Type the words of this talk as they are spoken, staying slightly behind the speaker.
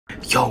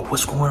Yo,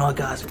 what's going on,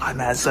 guys?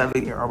 I'm at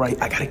 7 here, all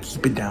right? I gotta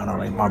keep it down, all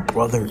right? My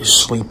brother is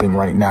sleeping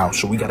right now,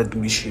 so we gotta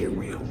do this shit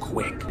real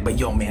quick. But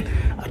yo, man,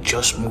 I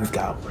just moved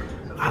out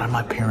of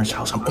my parents'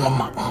 house. I'm on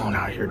my own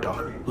out here,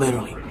 dog,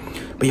 literally.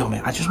 But yo,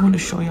 man, I just wanted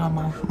to show y'all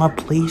my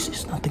place.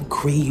 It's nothing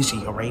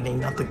crazy, all right? Ain't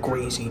nothing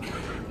crazy.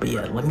 But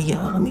yeah, let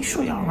me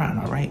show y'all around,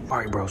 all right? All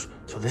right, bros.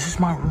 So this is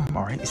my room,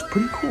 all right? It's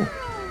pretty cool.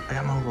 I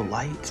got my little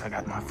lights. I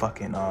got my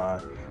fucking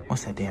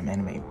what's that damn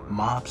anime?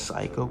 Mob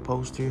Psycho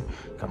poster.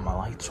 Got my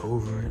lights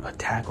over it.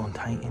 Attack on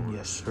Titan,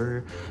 yes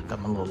sir. Got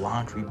my little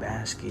laundry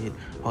basket.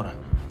 Hold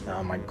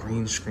on. My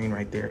green screen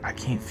right there. I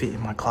can't fit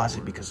in my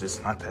closet because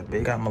it's not that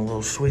big. Got my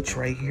little Switch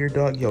right here,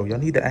 dog. Yo, y'all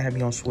need to add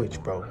me on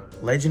Switch, bro.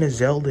 Legend of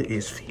Zelda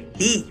is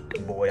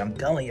heat, boy. I'm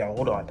telling y'all.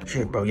 Hold on.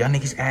 Shit, bro. Y'all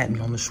niggas add me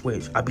on the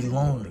Switch. I be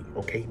lonely,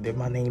 okay? There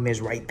my name is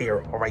right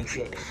there. All right,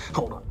 shit.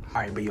 Hold on.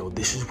 All right, but yo,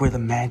 this is where the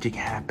magic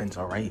happens,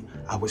 all right?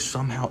 I was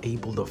somehow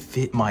able to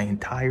fit my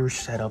entire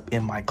setup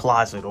in my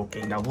closet,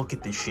 okay? Now look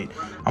at this shit.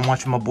 I'm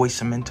watching my boy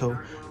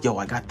Cemento. Yo,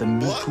 I got the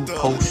Miku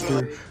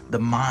poster, the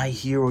My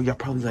Hero. Y'all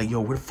probably like,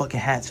 yo, where the fucking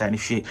hats at and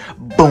shit?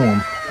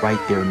 Boom, right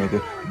there, nigga.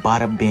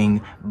 Bada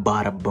bing,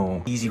 bada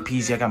boom. Easy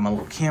peasy. I got my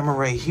little camera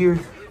right here.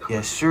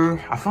 Yes,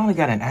 sir. I finally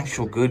got an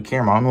actual good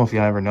camera. I don't know if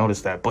y'all ever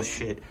noticed that, but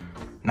shit.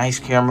 Nice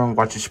camera,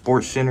 watching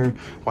Sports Center,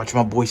 watching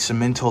my boy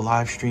Cemento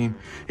live stream.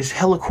 It's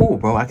hella cool,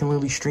 bro. I can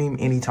literally stream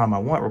anytime I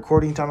want,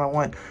 record anytime I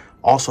want.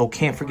 Also,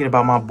 can't forget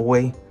about my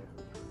boy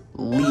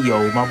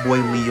Leo. My boy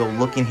Leo,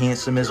 looking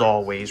handsome as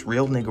always.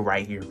 Real nigga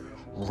right here.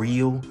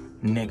 Real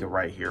nigga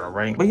right here, all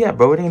right? But yeah,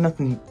 bro, it ain't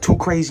nothing too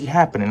crazy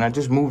happening. I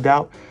just moved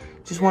out.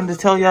 Just wanted to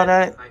tell y'all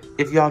that,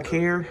 if y'all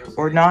care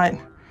or not.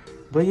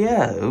 But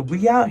yeah,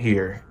 we out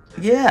here.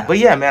 Yeah. But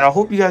yeah, man, I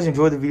hope you guys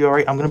enjoyed the video,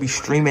 right? I'm going to be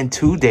streaming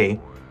today.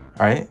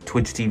 All right,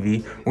 Twitch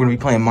TV. We're gonna be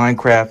playing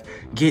Minecraft.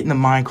 Get in the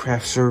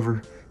Minecraft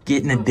server.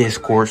 Get in the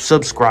Discord.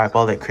 Subscribe.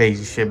 All that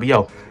crazy shit. But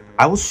yo,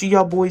 I will see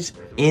y'all boys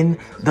in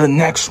the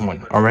next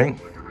one. All right,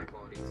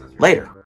 later.